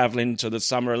sports and traveling to the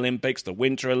Summer Olympics, the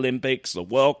Winter Olympics, the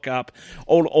World Cup,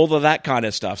 all of that kind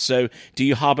of stuff. So, do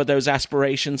you harbour those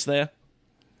aspirations there?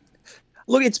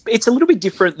 Look, it's a little bit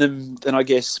different than I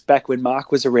guess back when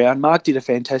Mark was around. Mark did a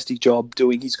fantastic job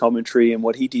doing his commentary and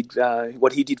what he did for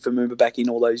Moomba back in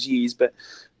all those years. But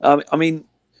I mean,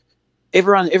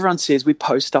 everyone says we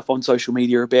post stuff on social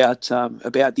media about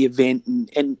the event,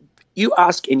 and you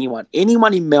ask anyone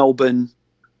in Melbourne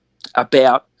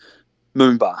about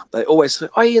Moomba, they always say,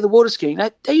 "Oh yeah, the water skiing.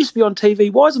 That used to be on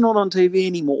TV. Why is it not on TV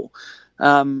anymore?"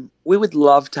 We would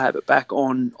love to have it back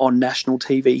on national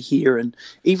TV here, and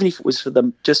even if it was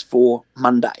just for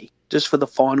Monday, just for the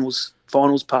finals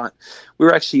part. We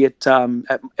were actually at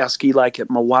our ski lake at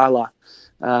Mawala,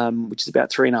 which is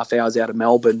about 3.5 hours out of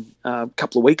Melbourne, a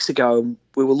couple of weeks ago. And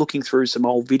we were looking through some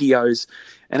old videos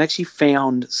and actually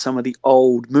found some of the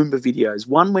old Moomba videos.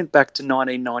 One went back to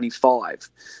 1995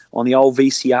 on the old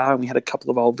VCR, and we had a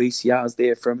couple of old VCRs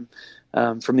there from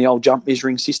the old jump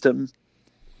measuring system.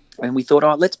 And we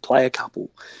thought, let's play a couple.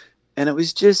 And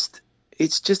it's just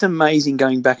amazing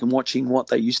going back and watching what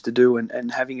they used to do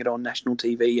and having it on national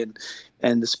TV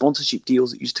and the sponsorship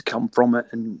deals that used to come from it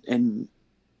and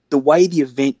the way the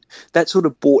event, that sort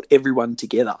of brought everyone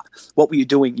together. What were you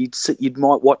doing? You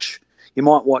might watch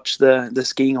the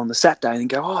skiing on the Saturday and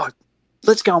go,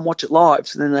 let's go and watch it live.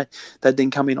 So then they'd then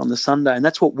come in on the Sunday. And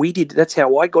that's what we did. That's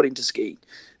how I got into skiing.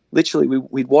 Literally,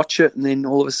 we'd watch it, and then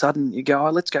all of a sudden you go,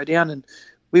 let's go down. And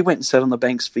we went and sat on the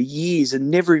banks for years, and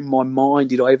never in my mind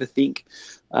did I ever think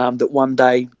that one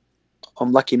day,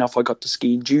 I'm lucky enough I got to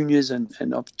ski in juniors, and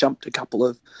I've jumped a couple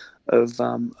of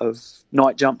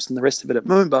night jumps and the rest of it at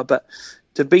Moomba. But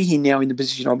to be here now in the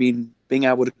position I'm in, being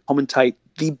able to commentate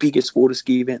the biggest water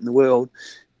ski event in the world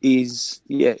it's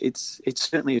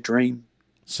certainly a dream.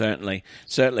 Certainly.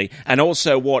 And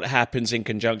also what happens in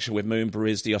conjunction with Moomba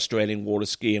is the Australian Water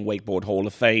Ski and Wakeboard Hall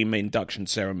of Fame induction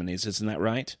ceremonies, isn't that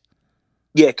right?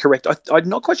 Yeah, correct. I'm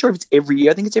not quite sure if it's every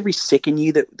year. I think it's every second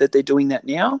year that they're doing that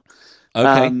now.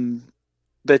 Okay.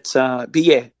 But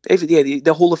yeah,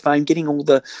 the Hall of Fame, getting all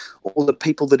the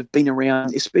people that have been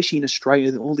around, especially in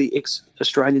Australia, all the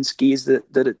ex-Australian skiers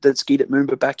that skied at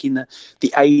Moomba back in the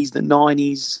 80s, the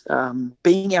 90s,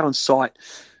 being out on site.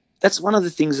 That's one of the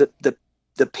things that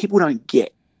people don't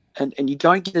get, and you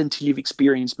don't get until you've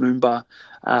experienced Moomba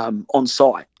on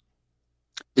site.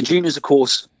 The juniors, of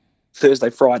course, Thursday,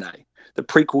 Friday, the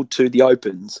prequel to the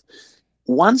Opens.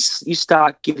 Once you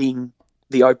start getting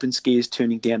the open skiers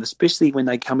turning down, especially when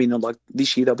they come in on, like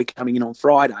this year, they'll be coming in on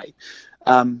Friday.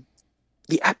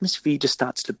 The atmosphere just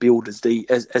starts to build as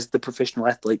the professional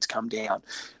athletes come down.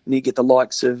 And you get the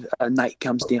likes of Nate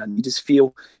comes down. You just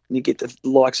feel, and you get the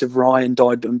likes of Ryan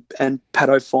Dodd and Pat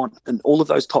O'Font and all of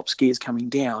those top skiers coming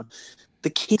down. The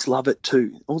kids love it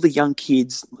too. All the young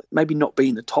kids, maybe not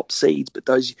being the top seeds, but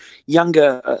those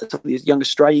younger, some of these young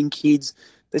Australian kids,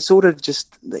 they sort of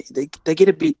just they get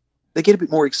a bit they get a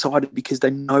bit more excited because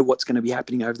they know what's going to be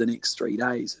happening over the next 3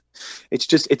 days. It's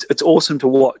just, it's awesome to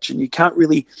watch, and you can't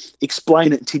really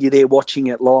explain it until you're there watching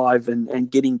it live and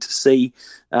getting to see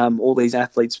all these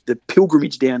athletes, the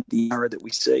pilgrimage down the Yarra that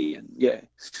we see. And yeah,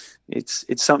 it's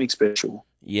something special.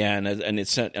 Yeah, and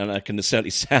it's, and I can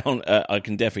certainly sound. I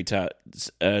can definitely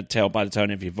tell by the tone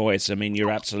of your voice. I mean,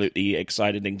 you're absolutely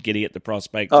excited and giddy at the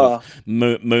prospect of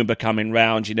Moomba coming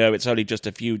round. You know, it's only just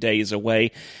a few days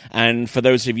away. And for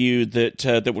those of you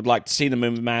that would like to see the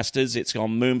Moomba Masters, it's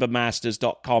on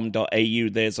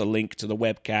moombamasters.com.au. There's a link to the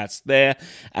webcast there,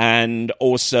 and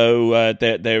also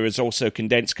there is also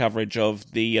condensed coverage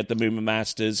of the Moomba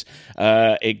Masters.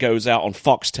 It goes out on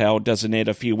Foxtel, doesn't it?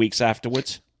 A few weeks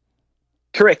afterwards.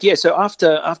 Correct. Yeah. So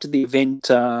after the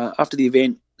event,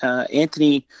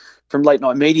 Anthony from Late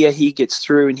Night Media, he gets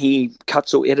through and he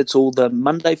cuts or edits all the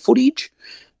Monday footage,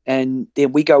 and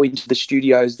then we go into the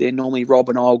studios. There, normally Rob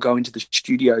and I will go into the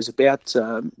studios about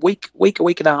a week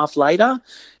and a half later,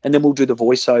 and then we'll do the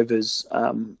voiceovers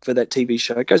for that TV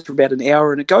show. It goes for about an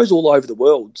hour, and it goes all over the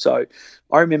world. So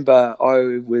I remember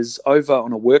I was over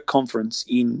on a work conference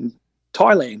in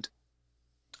Thailand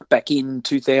back in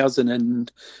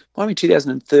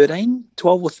 2013,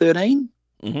 12 or 13.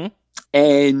 Mm-hmm.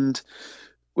 And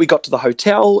we got to the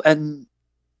hotel, and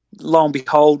lo and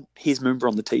behold, here's Moomba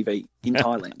on the TV in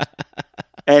Thailand.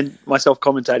 And myself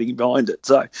commentating behind it.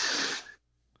 So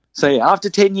yeah,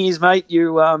 after 10 years, mate,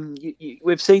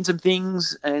 we've seen some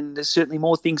things, and there's certainly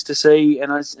more things to see.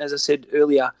 And as I said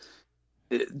earlier,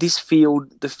 the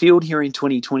field here in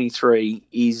 2023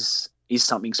 is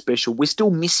something special. We're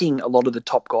still missing a lot of the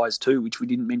top guys too, which we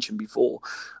didn't mention before.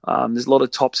 There's a lot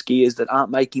of top skiers that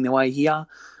aren't making their way here.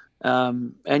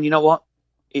 And you know what?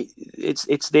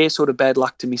 It's their sort of bad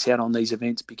luck to miss out on these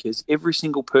events, because every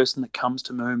single person that comes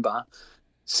to Moomba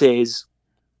says,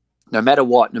 no matter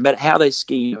what, no matter how they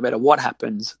ski, no matter what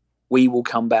happens, we will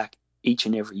come back each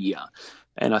and every year.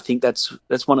 And I think that's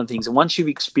one of the things. And once you've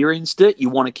experienced it, you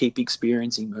want to keep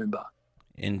experiencing Moomba.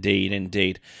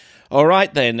 Indeed. All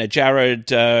right, then, Jared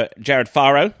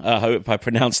Faro. I hope I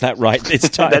pronounced that right this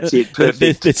time. That's it,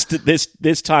 perfect.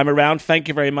 This time around. Thank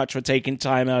you very much for taking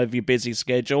time out of your busy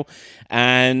schedule.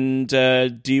 And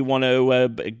do you want to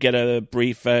get a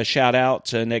brief shout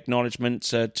out and acknowledgement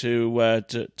to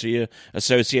your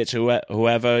associates,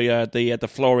 whoever? The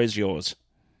floor is yours.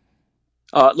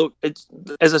 Look,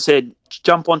 as I said,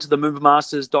 jump onto the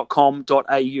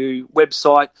moombamasters.com.au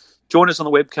website. Join us on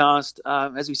the webcast.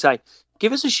 As we say,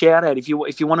 give us a shout out if you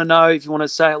want to know, if you want to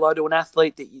say hello to an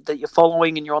athlete that you're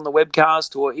following and you're on the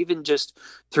webcast, or even just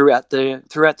throughout the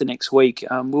next week.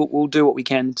 We'll do what we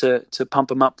can to pump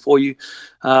them up for you.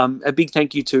 A big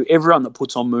thank you to everyone that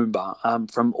puts on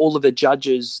Moomba, from all of the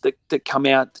judges that come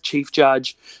out. The chief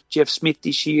judge, Jeff Smith,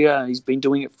 this year, he's been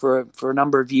doing it for a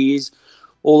number of years.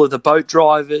 All of the boat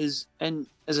drivers, and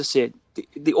as I said,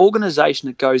 the organisation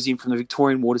that goes in from the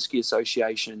Victorian Water Ski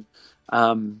Association.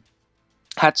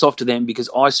 Hats off to them, because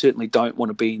I certainly don't want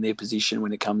to be in their position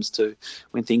when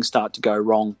things start to go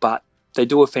wrong. But they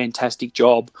do a fantastic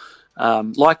job.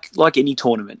 Like any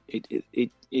tournament,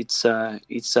 it's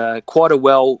quite a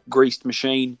well greased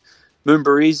machine.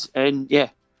 Moomba is, and yeah,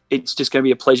 it's just going to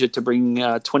be a pleasure to bring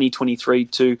 2023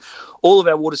 to all of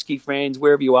our water ski fans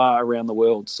wherever you are around the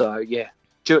world. So yeah,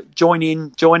 join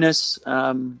us.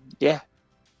 Yeah,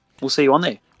 we'll see you on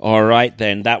there. All right,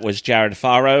 then. That was Jared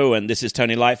Faro, and this is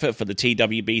Tony Lightfoot for the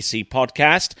TWBC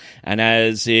podcast. And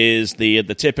as is the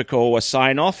typical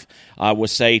sign-off, I will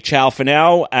say ciao for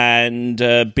now, and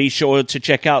be sure to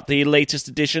check out the latest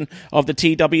edition of the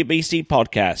TWBC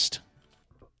podcast.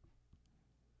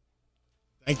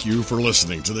 Thank you for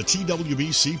listening to the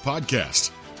TWBC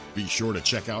podcast. Be sure to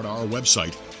check out our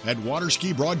website at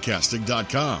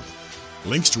waterskibroadcasting.com.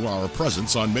 Links to our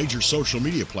presence on major social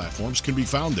media platforms can be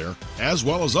found there, as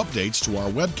well as updates to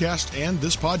our webcast and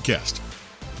this podcast.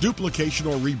 Duplication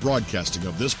or rebroadcasting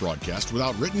of this broadcast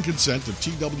without written consent of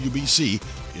TWBC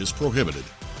is prohibited.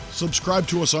 Subscribe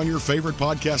to us on your favorite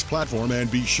podcast platform, and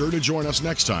be sure to join us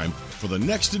next time for the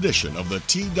next edition of the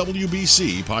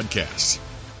TWBC podcast.